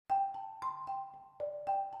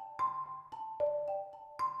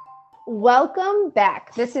Welcome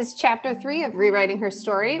back. This is chapter 3 of Rewriting Her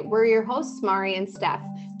Story. We're your hosts, Mari and Steph,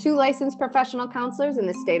 two licensed professional counselors in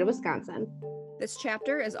the state of Wisconsin. This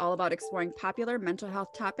chapter is all about exploring popular mental health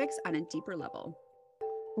topics on a deeper level.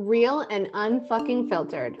 Real and unfucking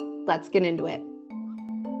filtered. Let's get into it.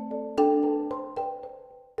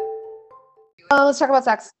 Let's talk about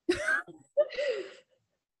sex.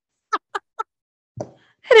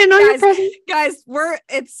 I didn't know you were present. Guys, I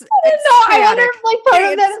didn't know. I wonder if part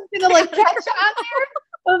of that is gonna catch on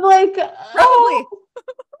there. Of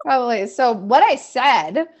probably. So what I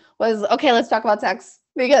said was, okay, let's talk about sex,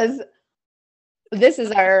 because this is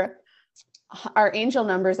our angel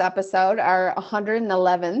numbers episode, our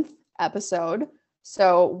 111th episode.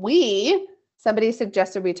 So somebody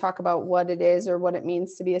suggested we talk about what it is or what it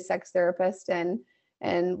means to be a sex therapist and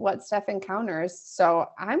what Steph encounters. So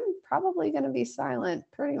I'm probably going to be silent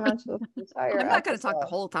pretty much the entire I'm not going to talk the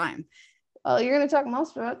whole time. Well, you're going to talk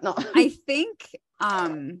most of it. No. I think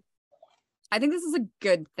this is a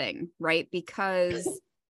good thing, right? Because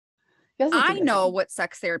I know what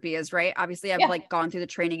sex therapy is, right? Obviously, I've gone through the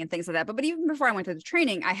training and things like that. But even before I went through the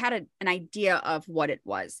training, I had an idea of what it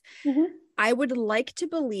was. Mm-hmm. I would like to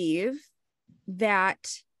believe that,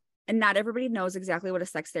 and not everybody knows exactly what a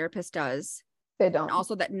sex therapist does. They don't. And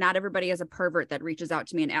also that not everybody is a pervert that reaches out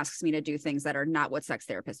to me and asks me to do things that are not what sex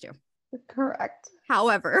therapists do. Correct.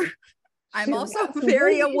 However, I'm also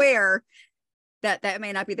very aware that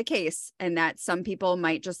may not be the case, and that some people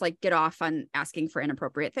might just get off on asking for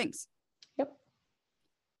inappropriate things. Yep.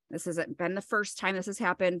 This hasn't been the first time this has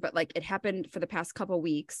happened, but it happened for the past couple of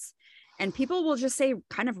weeks, and people will just say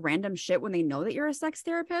kind of random shit when they know that you're a sex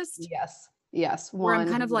therapist. Yes. Where I'm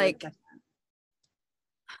kind of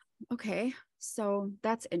okay, so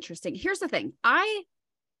that's interesting. Here's the thing.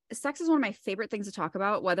 Sex is one of my favorite things to talk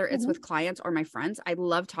about, whether it's with clients or my friends. I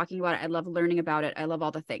love talking about it. I love learning about it. I love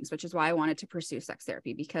all the things, which is why I wanted to pursue sex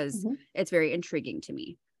therapy, because it's very intriguing to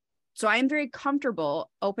me. So I am very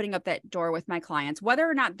comfortable opening up that door with my clients, whether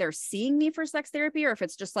or not they're seeing me for sex therapy, or if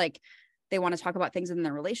it's just they want to talk about things in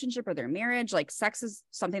their relationship or their marriage. Sex is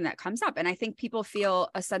something that comes up. And I think people feel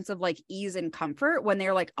a sense of ease and comfort when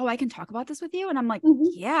they're oh, I can talk about this with you. And I'm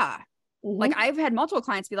yeah. I've had multiple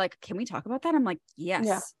clients be can we talk about that? I'm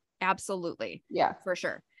yes, absolutely. Yeah, for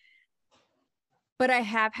sure. But I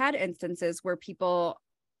have had instances where people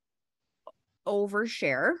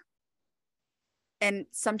overshare. And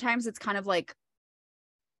sometimes it's kind of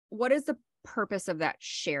what is the purpose of that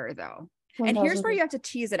share though? 1,000%. And here's where you have to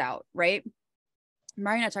tease it out, right?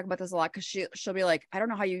 Mari and I talk about this a lot, because she'll be I don't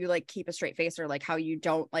know how you keep a straight face, or how you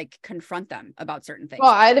don't confront them about certain things. Well,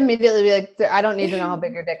 I'd immediately be I don't need to know how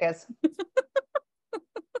big your dick is.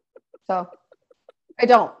 So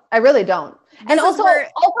I really don't. And also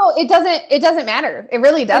it doesn't matter. It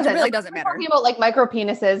really doesn't. It really doesn't matter. Talking about micro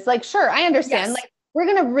penises, sure, I understand. Yes. We're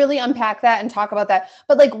going to really unpack that and talk about that.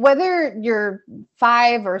 But whether you're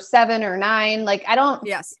 5 or 7 or 9, I don't.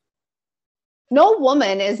 Yes. No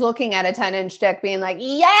woman is looking at a 10-inch dick being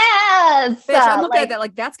yes. Bitch, I'm looking at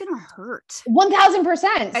that that's going to hurt.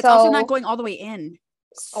 1,000%. It's also not going all the way in.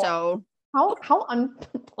 So not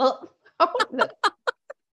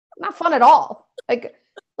fun at all.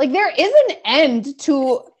 There is an end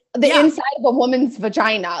to the inside of a woman's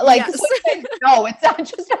vagina. Yes. No, it's not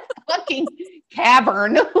just a fucking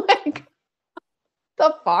cavern. The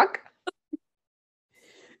fuck?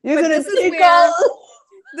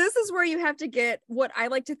 This is where you have to get what I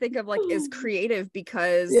like to think of is creative,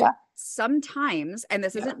 because sometimes, and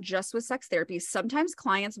this isn't just with sex therapy, sometimes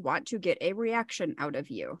clients want to get a reaction out of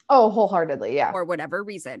you. Oh, wholeheartedly. Yeah. For whatever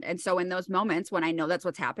reason. And so in those moments when I know that's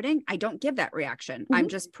what's happening, I don't give that reaction. I'm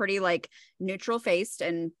just pretty neutral faced,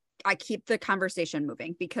 and I keep the conversation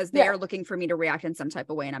moving, because they are looking for me to react in some type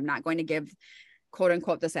of way. And I'm not going to give, quote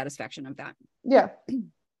unquote, the satisfaction of that. Yeah.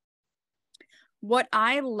 What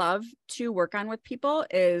I love to work on with people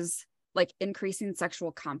is increasing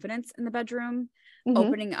sexual confidence in the bedroom,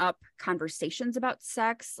 opening up conversations about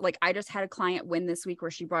sex. I just had a client win this week where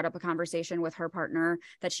she brought up a conversation with her partner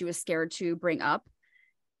that she was scared to bring up,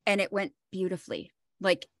 and it went beautifully.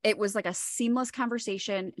 It was a seamless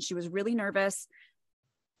conversation. She was really nervous,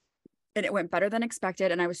 and it went better than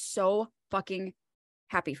expected. And I was so fucking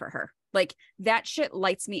happy for her. That shit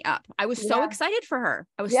lights me up. I was so excited for her.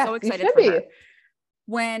 I was so excited for her.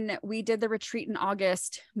 When we did the retreat in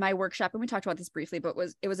August, my workshop, and we talked about this briefly, but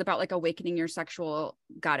it was about awakening your sexual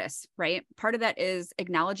goddess, right? Part of that is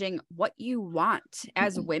acknowledging what you want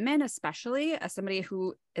as women, especially as somebody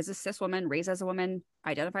who is a cis woman, raised as a woman,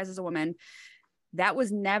 identifies as a woman. That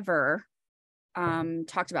was never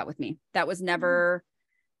talked about with me. That was never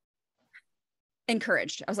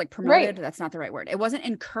encouraged. I was like, promoted. Right. That's not the right word. It wasn't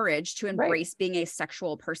encouraged to embrace being a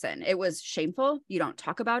sexual person. It was shameful. You don't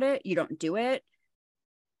talk about it. You don't do it.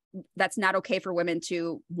 That's not okay for women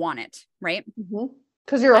to want it. Right.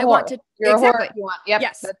 Because you're a whore. You're exactly. A whore. You want, yep.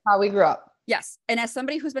 Yes. That's how we grew up. Yes. And as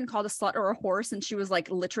somebody who's been called a slut or a whore since she was like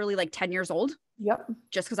literally like 10 years old. Yep.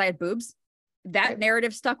 Just because I had boobs. That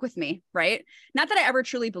narrative stuck with me, right? Not that I ever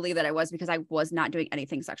truly believe that I was, because I was not doing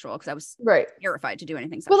anything sexual, because I was terrified to do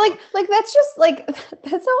anything sexual. But like that's just like,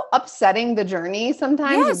 that's how upsetting the journey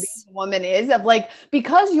sometimes of being a woman is, of like,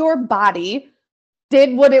 because your body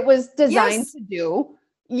did what it was designed to do,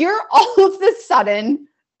 you're all of a sudden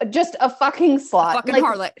just a fucking slut. Fucking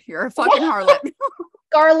harlot. You're a fucking harlot.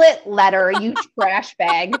 Scarlet letter, you trash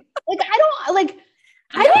bag.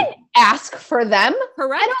 I didn't ask for them.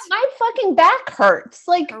 Correct. My fucking back hurts.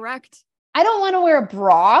 Like, correct. I don't want to wear a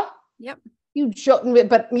bra. Yep.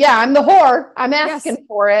 But yeah, I'm the whore. I'm asking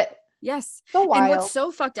for it. Yes. So wild. And what's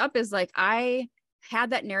so fucked up is like, I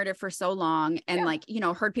had that narrative for so long and like, you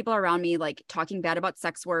know, heard people around me like talking bad about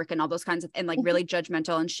sex work and all those kinds of, and like really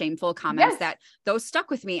judgmental and shameful comments that those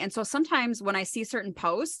stuck with me. And so sometimes when I see certain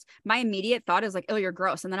posts, my immediate thought is like, oh, you're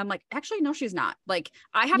gross. And then I'm like, actually, no, she's not. Like,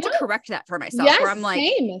 I have to correct that for myself where I'm like,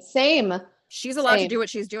 same. She's allowed to do what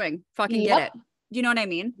she's doing. Fucking get it. You know what I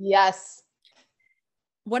mean? Yes.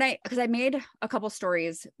 Because I made a couple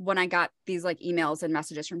stories when I got these like emails and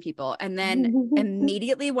messages from people. And then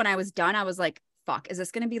immediately when I was done, I was like, fuck, is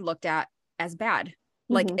this going to be looked at as bad?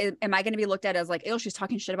 Like, am I going to be looked at as like, oh, she's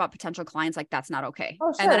talking shit about potential clients? Like, that's not okay.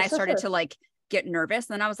 Oh, sure, and then I started to like get nervous.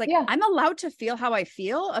 And then I was like, I'm allowed to feel how I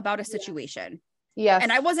feel about a situation. Yeah.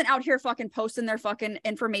 And I wasn't out here fucking posting their fucking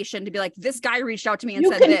information to be like, this guy reached out to me and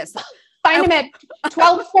said this. Find him at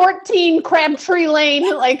 1214 Crabtree Lane.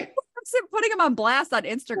 Like, putting him on blast on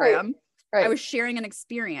Instagram. Right. I was sharing an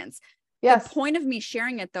experience. Yes. The point of me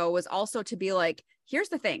sharing it though was also to be like, here's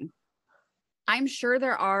the thing. I'm sure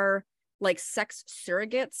there are like sex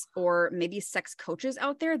surrogates or maybe sex coaches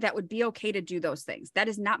out there that would be okay to do those things. That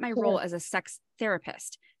is not my role as a sex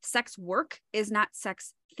therapist. Sex work is not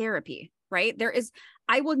sex therapy, right?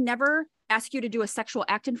 I will never ask you to do a sexual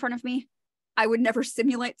act in front of me. I would never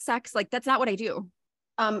simulate sex. Like, that's not what I do.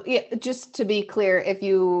 Just to be clear, if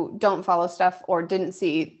you don't follow stuff or didn't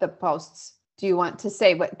see the posts, do you want to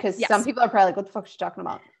say what? Because some people are probably like, what the fuck is she talking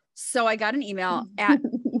about? So I got an email at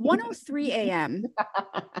 1:03 a.m.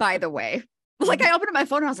 by the way. Like, I opened up my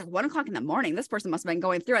phone and I was like, 1:00 in the morning. This person must have been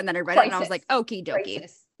going through it. And then I read it and I was like, okie dokie.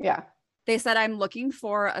 Yeah. They said, I'm looking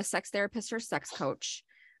for a sex therapist or sex coach.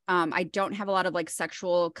 I don't have a lot of like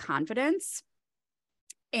sexual confidence.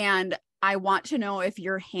 And I want to know if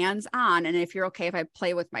you're hands-on and if you're okay if I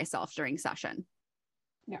play with myself during session.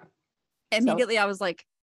 Yeah. Immediately I was like,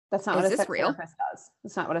 that's not what a sex therapist does.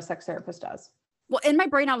 That's not what a sex therapist does. Well, in my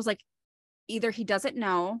brain, I was like, either he doesn't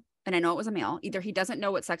know, and I know it was a male, either he doesn't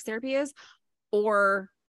know what sex therapy is, or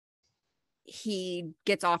he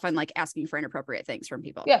gets off on like asking for inappropriate things from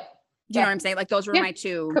people. Yeah. Do you know what I'm saying? Like, those were my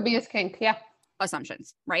two. Could be his kink. Yeah.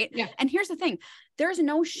 Assumptions, right? Yeah. And here's the thing. There's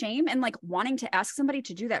no shame in like wanting to ask somebody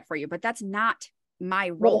to do that for you, but that's not my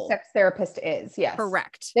role. What a sex therapist is. Yes.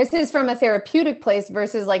 Correct. This is from a therapeutic place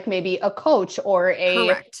versus like maybe a coach or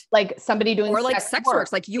like somebody doing or like sex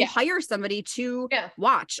works. Like you hire somebody to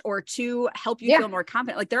watch or to help you feel more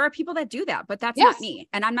confident. Like there are people that do that, but that's not me.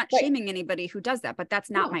 And I'm not shaming anybody who does that, but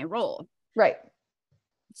that's not my role. Right.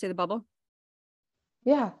 See the bubble?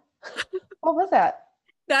 Yeah. What was that?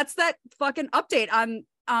 That's that fucking update on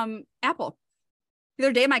Apple. The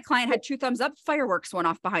other day, my client had 2 thumbs up, fireworks went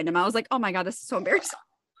off behind him. I was like, oh my God, this is so embarrassing.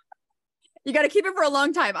 You got to keep it for a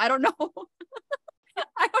long time. I don't know.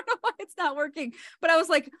 I don't know why it's not working. But I was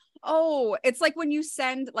like, oh, it's like when you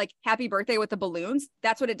send like happy birthday with the balloons.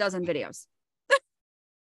 That's what it does in videos.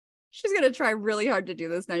 She's going to try really hard to do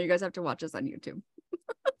this. Now you guys have to watch this on YouTube.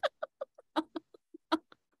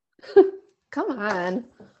 Come on.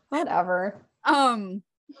 Whatever.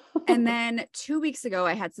 And then 2 weeks ago,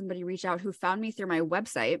 I had somebody reach out who found me through my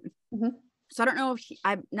website. Mm-hmm. So I don't know if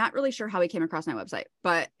I'm not really sure how he came across my website,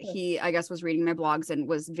 but he, I guess, was reading my blogs and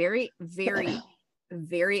was very, very,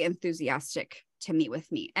 very enthusiastic to meet with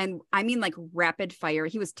me. And I mean, like rapid fire.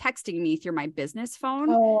 He was texting me through my business phone.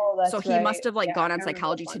 Oh, that's so he must have like gone on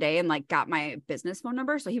Psychology Today and like got my business phone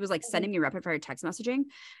number. So he was like sending me rapid fire text messaging.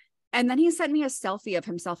 And then he sent me a selfie of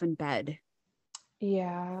himself in bed.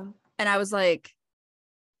 Yeah. And I was like,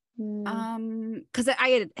 because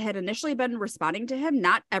I had initially been responding to him,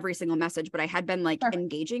 not every single message, but I had been like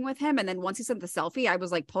engaging with him. And then once he sent the selfie, I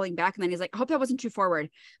was like pulling back. And then he's like, I hope that wasn't too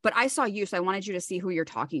forward, but I saw you. So I wanted you to see who you're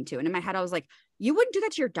talking to. And in my head, I was like, you wouldn't do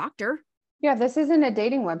that to your doctor. Yeah. This isn't a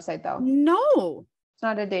dating website though. No, it's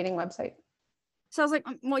not a dating website. So I was like,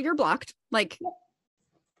 well, you're blocked. Like,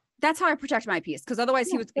 that's how I protect my peace. Cause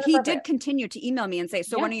otherwise he did continue to email me and say,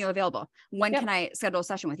 so when are you available? When can I schedule a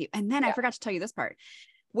session with you? And then I forgot to tell you this part.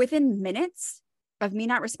 Within minutes of me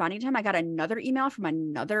not responding to him, I got another email from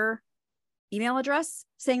another email address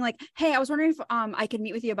saying like, hey, I was wondering if I could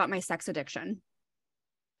meet with you about my sex addiction.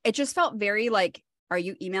 It just felt very like, are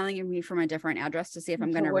you emailing me from a different address to see if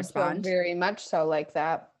I'm going to respond? Very much so like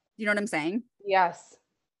that. You know what I'm saying? Yes.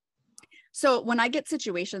 So when I get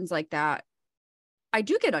situations like that, I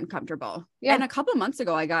do get uncomfortable. Yeah. And a couple months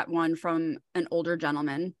ago, I got one from an older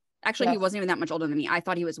gentleman. Actually, he wasn't even that much older than me. I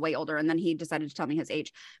thought he was way older. And then he decided to tell me his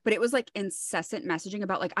age. But it was like incessant messaging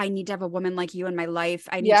about like, I need to have a woman like you in my life.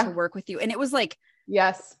 I need to work with you. And it was like,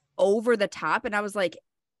 over the top. And I was like,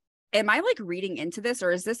 am I like reading into this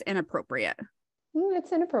or is this inappropriate?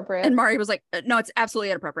 It's inappropriate. And Mari was like, no, it's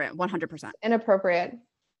absolutely inappropriate. 100%. Inappropriate.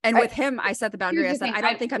 And with him, I set the boundary. I said, I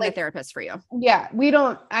don't think I'm the therapist for you. Yeah.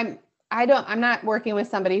 I'm not working with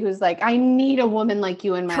somebody who's like, I need a woman like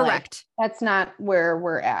you in my life. That's not where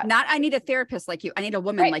we're at. Not, I need a therapist like you. I need a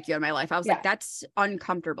woman like you in my life. I was like, that's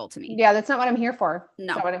uncomfortable to me. Yeah. That's not what I'm here for. No.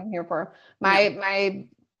 That's not what I'm here for. My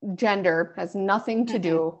gender has nothing to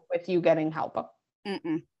do with you getting help.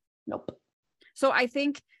 Nope. So I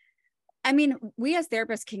think, I mean, we as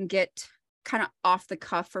therapists can get kind of off the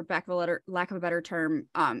cuff, for lack of a better term,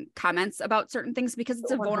 comments about certain things because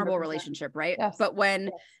it's a vulnerable 100%. Relationship, right? Yes. But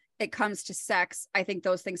when it comes to sex, I think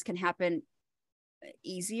those things can happen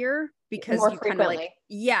easier because you kind of like,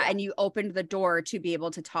 and you opened the door to be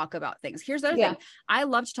able to talk about things. Here's the other thing. I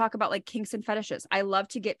love to talk about like kinks and fetishes. I love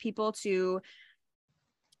to get people to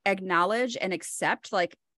acknowledge and accept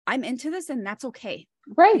like, I'm into this and that's okay.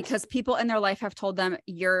 Right. Because people in their life have told them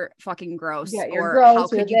you're fucking gross or gross, how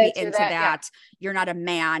could you be into that? You're not a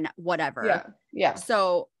man, whatever. Yeah.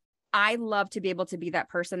 So I love to be able to be that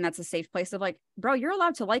person that's a safe place of like, bro, you're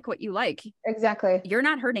allowed to like what you like. Exactly. You're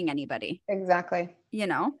not hurting anybody. Exactly. You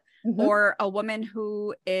know, or a woman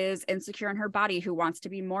who is insecure in her body, who wants to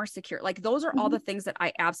be more secure. Like those are all the things that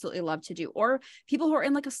I absolutely love to do. Or people who are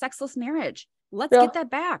in like a sexless marriage. Let's get that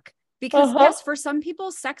back. Because yes, for some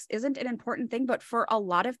people, sex isn't an important thing, but for a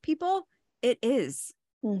lot of people, it is.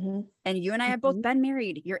 And you and I have both been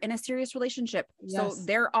married. You're in a serious relationship. So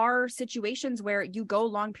there are situations where you go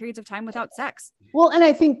long periods of time without sex. Well, and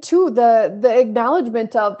I think too, the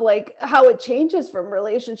acknowledgement of like how it changes from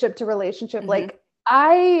relationship to relationship. Like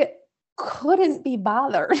I couldn't be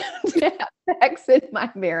bothered to have sex in my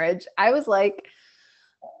marriage. I was like,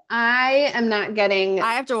 I am not getting.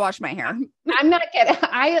 I have to wash my hair. I'm not getting.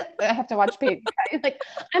 I have to watch paper. Like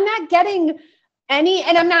I'm not getting any,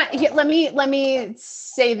 and I'm not. Let me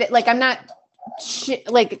say that. Like I'm not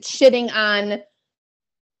shitting on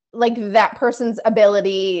like that person's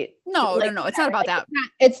ability. No, like, no. It's not about that.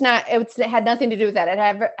 It had nothing to do with that.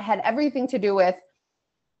 It had everything to do with.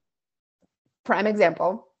 Prime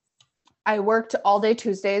example. I worked all day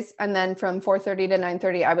Tuesdays, and then from 4:30 to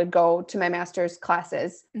 9:30, I would go to my master's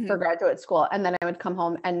classes for graduate school. And then I would come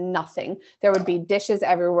home and nothing. There would be dishes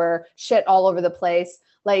everywhere, shit all over the place.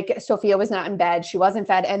 Like Sophia was not in bed. She wasn't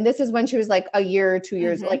fed. And this is when she was like a year or 2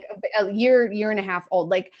 years, like a year and a half old.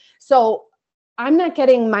 Like, so I'm not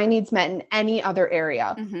getting my needs met in any other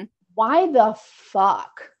area. Why the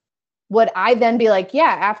fuck would I then be like,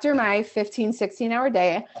 yeah, after my 15, 16 hour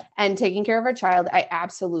day and taking care of our child, I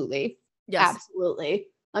absolutely.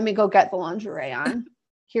 Let me go get the lingerie on.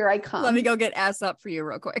 Here I come. Let me go get ass up for you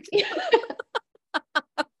real quick.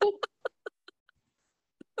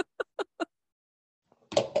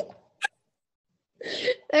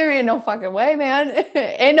 There ain't no fucking way, man.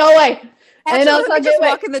 Ain't no way. And I'll just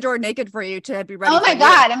walk in the door naked for you to be ready. Oh my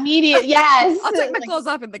God. Immediate. Yes. I'll take my clothes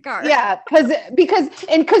off in the car. Yeah. Because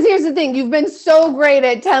here's the thing. You've been so great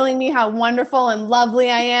at telling me how wonderful and lovely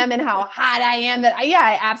I am and how hot I am that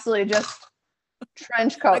I absolutely just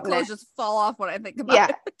trench coat. My clothes just fall off when I think about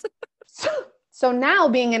it. So now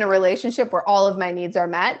being in a relationship where all of my needs are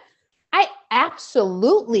met, I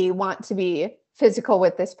absolutely want to be physical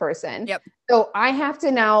with this person. Yep. So I have to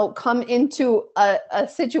now come into a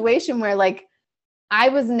situation where like I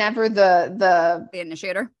was never the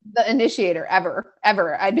initiator. The initiator ever.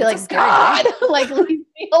 I'd be like, God, like leave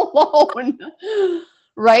me alone.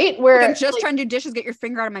 Right? Where I'm just trying to do dishes, get your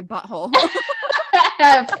finger out of my butthole.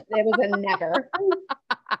 It was a never.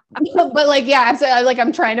 But like, yeah, so like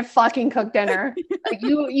I'm trying to fucking cook dinner. Like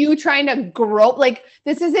you trying to grope. Like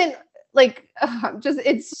this isn't like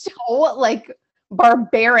it's so like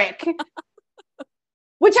barbaric.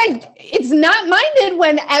 Which it's not minded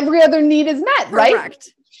when every other need is met, right?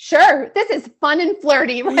 Correct. Sure. This is fun and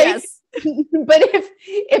flirty, right? Yes. But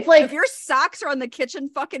if like if your socks are on the kitchen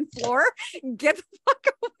fucking floor, get the fuck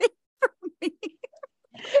away from me.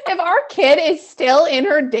 If our kid is still in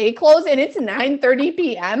her day clothes and it's 9:30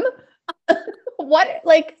 p.m., why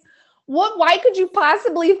could you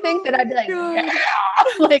possibly think that I'd be like, yeah.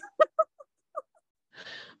 Like,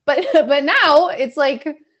 but now it's like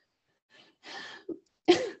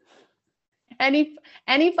any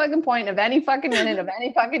fucking point of any fucking minute of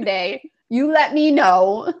any fucking day, you let me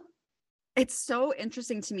know. It's so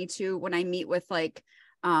interesting to me too, when I meet with like,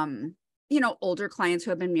 older clients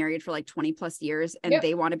who have been married for like 20 plus years and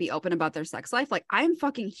they want to be open about their sex life. Like, I'm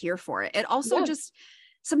fucking here for it. It also just,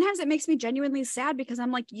 sometimes it makes me genuinely sad because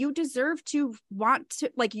I'm like, you deserve to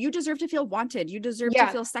you deserve to feel wanted. You deserve to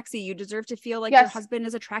feel sexy. You deserve to feel like your husband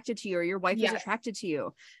is attracted to you or your wife is attracted to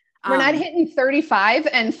you. We're not hitting 35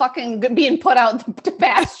 and fucking being put out to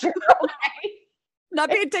pasture. Okay? Not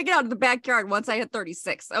being taken out of the backyard once I hit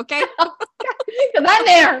 36. Okay. Because I'm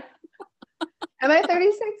there. Am I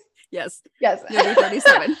 36? Yes. Yes. You'll be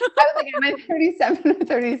 37. I was like, am I 37 or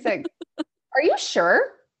 36? Are you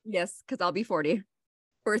sure? Yes. Because I'll be 40.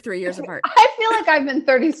 We're 3 years apart. I feel like I've been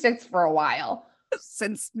 36 for a while.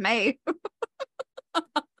 Since May.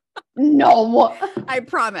 No. I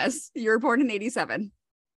promise. You were born in 87.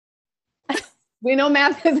 We know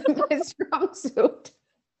math isn't my strong suit.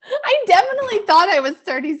 I definitely thought I was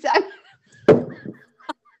 37.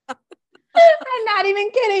 I'm not even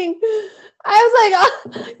kidding. I was like,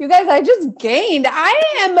 oh, you guys, I just gained. I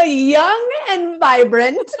am young and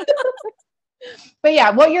vibrant. But yeah,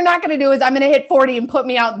 what you're not going to do is I'm going to hit 40 and put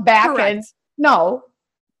me out back. Correct. And no.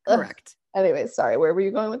 Correct. Anyways, sorry. Where were you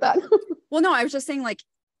going with that? Well, no, I was just saying like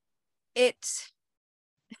I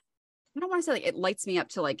don't want to say like it lights me up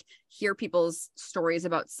to like hear people's stories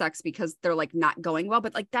about sex because they're like not going well,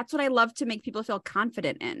 but like that's what I love to make people feel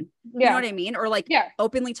confident in. You know what I mean? Or like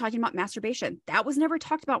openly talking about masturbation. That was never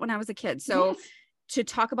talked about when I was a kid. So to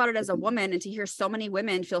talk about it as a woman and to hear so many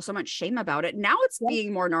women feel so much shame about it. Now it's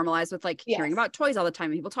being more normalized with like hearing about toys all the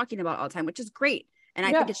time and people talking about it all the time, which is great. And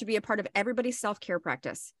I think it should be a part of everybody's self-care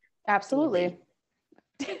practice. Absolutely.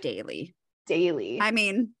 Daily. I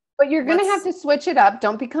mean, but you're going to have to switch it up.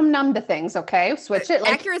 Don't become numb to things. Okay. Switch it.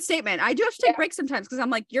 Like, accurate statement. I do have to take breaks sometimes because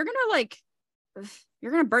I'm like, you're going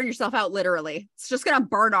to burn yourself out. Literally. It's just going to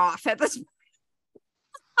burn off at this.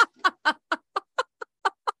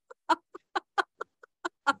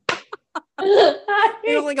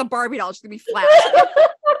 You're like a Barbie doll. It's going to be flat. I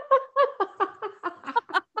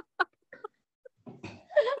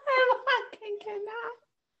fucking cannot.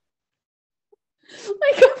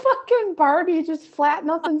 Like a fucking Barbie, just flat,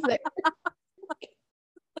 nothing's there.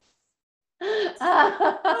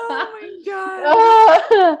 Oh my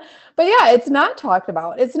God. But yeah, it's not talked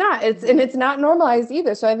about. It's not normalized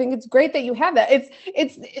either. So I think it's great that you have that.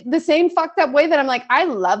 It's the same fucked up way that I'm like, I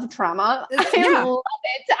love trauma. I love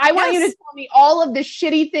it. I want you to tell me all of the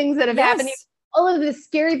shitty things that have happened, all of the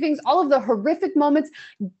scary things, all of the horrific moments.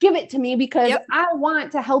 Give it to me because I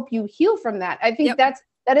want to help you heal from that. I think that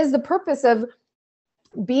is the purpose of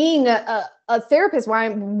being a therapist, why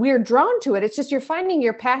we're drawn to it. It's just you're finding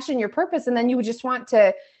your passion, your purpose, and then you just want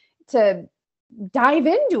to dive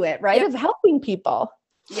into it, right? Of helping people.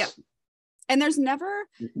 Yep. And there's never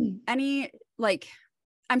any, like,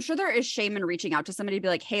 I'm sure there is shame in reaching out to somebody to be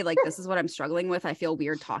like, hey, like, this is what I'm struggling with. I feel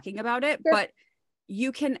weird talking about it, but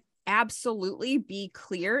you can absolutely be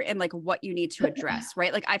clear in like what you need to address,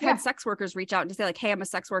 right? Like I've had sex workers reach out and say like, hey, I'm a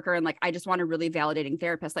sex worker and like I just want a really validating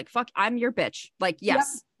therapist. Like, fuck, I'm your bitch. Like,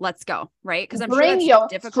 yes, let's go, right? Because I'm sure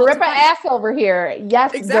that's difficult. Strip an ass over here.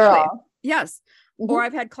 Yes, girl. Yes. Or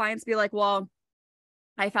I've had clients be like, well,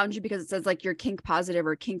 I found you because it says like you're kink positive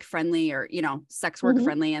or kink friendly or, you know, sex work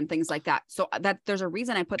friendly and things like that. So that there's a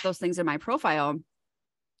reason I put those things in my profile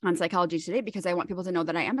on Psychology Today, because I want people to know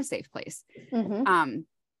that I am a safe place.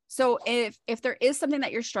 So if there is something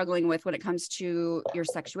that you're struggling with when it comes to your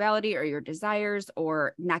sexuality or your desires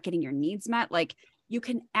or not getting your needs met, like you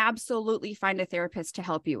can absolutely find a therapist to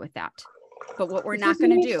help you with that. But what we're not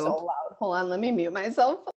going to do. So loud. Hold on, let me mute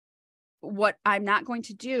myself. What I'm not going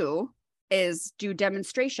to do is do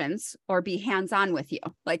demonstrations or be hands-on with you.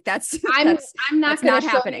 Like I'm not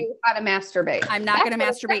happening. You how to masturbate. I'm not going to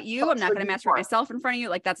masturbate you. I'm not going to masturbate myself in front of you.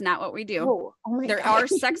 Like that's not what we do. There are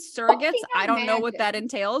sex surrogates. I don't know what that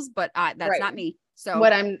entails, but that's not me. So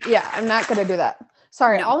I'm not going to do that.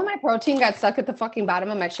 Sorry. All of my protein got stuck at the fucking bottom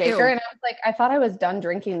of my shaker. And I was like, I thought I was done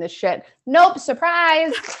drinking this shit. Nope.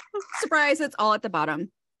 Surprise. Surprise. It's all at the bottom.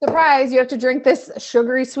 Surprise. You have to drink this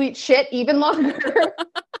sugary sweet shit even longer.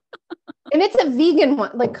 And it's a vegan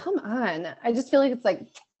one. Like, come on. I just feel like it's like,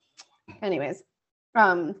 anyways.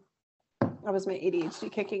 That was my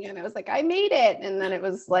ADHD kicking in. I was like, I made it. And then it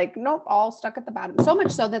was like, nope, all stuck at the bottom. So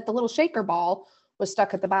much so that the little shaker ball was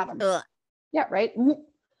stuck at the bottom. Ugh. Yeah, right.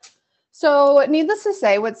 So needless to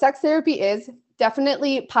say, what sex therapy is,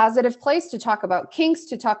 definitely positive place to talk about kinks,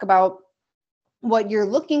 to talk about what you're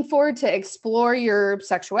looking for, to explore your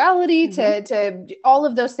sexuality, to all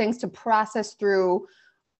of those things, to process through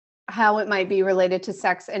how it might be related to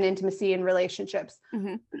sex and intimacy and relationships.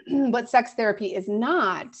 What sex therapy is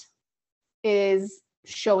not is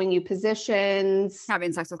showing you positions,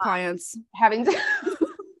 having sex with clients,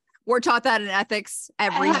 we're taught that in ethics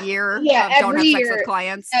every year. Yeah, don't have sex with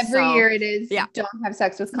clients. Every year it is. Yeah. Don't have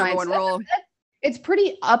sex with clients. Number one rule. It's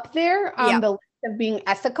pretty up there on the list of being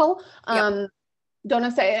ethical. Don't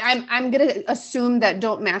have to. I'm gonna assume that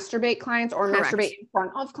don't masturbate clients or masturbate in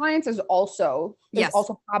front of clients is also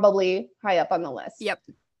probably high up on the list. Yep.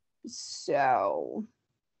 So,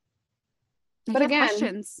 if but again,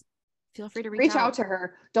 questions, feel free to reach out to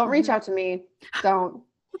her. Don't reach out to me.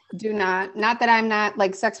 Do not that I'm not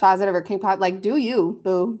like sex positive or kink positive. Like, do you,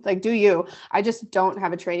 boo? Like, do you? I just don't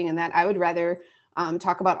have a training in that. I would rather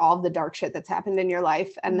talk about all of the dark shit that's happened in your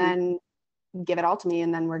life and then give it all to me,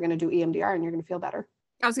 and then we're going to do EMDR and you're going to feel better.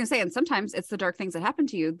 I was going to say, and sometimes it's the dark things that happen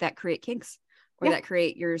to you that create kinks or that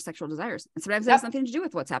create your sexual desires. And sometimes it has nothing to do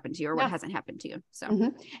with what's happened to you or what hasn't happened to you.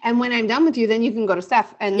 So, and when I'm done with you, then you can go to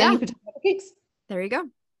Steph and then you can talk about the kinks. There you go.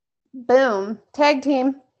 Boom. Tag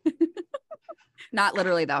team. Not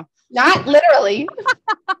literally though. Not literally.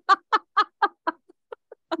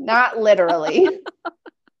 Not literally.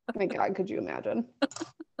 Oh my God, could you imagine?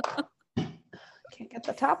 Can't get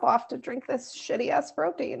the top off to drink this shitty ass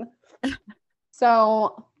protein.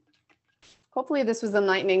 So hopefully this was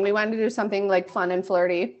enlightening. We wanted to do something like fun and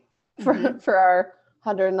flirty for our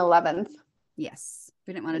 111th. Yes.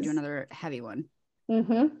 We didn't want to do another heavy one.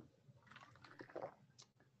 Until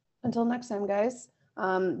next time, guys,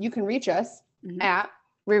 you can reach us at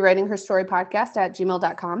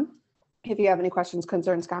rewritingherstorypodcast@gmail.com. If you have any questions,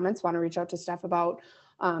 concerns, comments, want to reach out to Steph about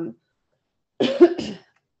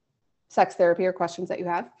sex therapy or questions that you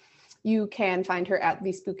have, you can find her at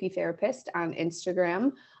The Spooky Therapist on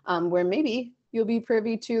Instagram, where maybe you'll be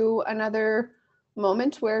privy to another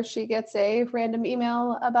moment where she gets a random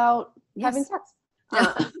email about having sex.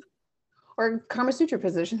 Or Kama Sutra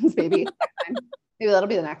positions, maybe. Maybe that'll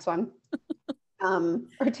be the next one. Or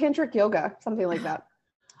tantric yoga, something like that.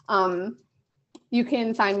 You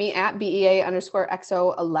can find me at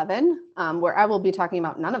BEA_XO11, where I will be talking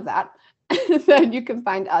about none of that. And then you can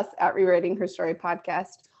find us at Rewriting Her Story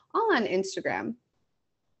Podcast, all on Instagram.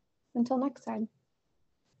 Until next time.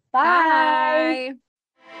 Bye.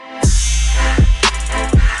 Bye.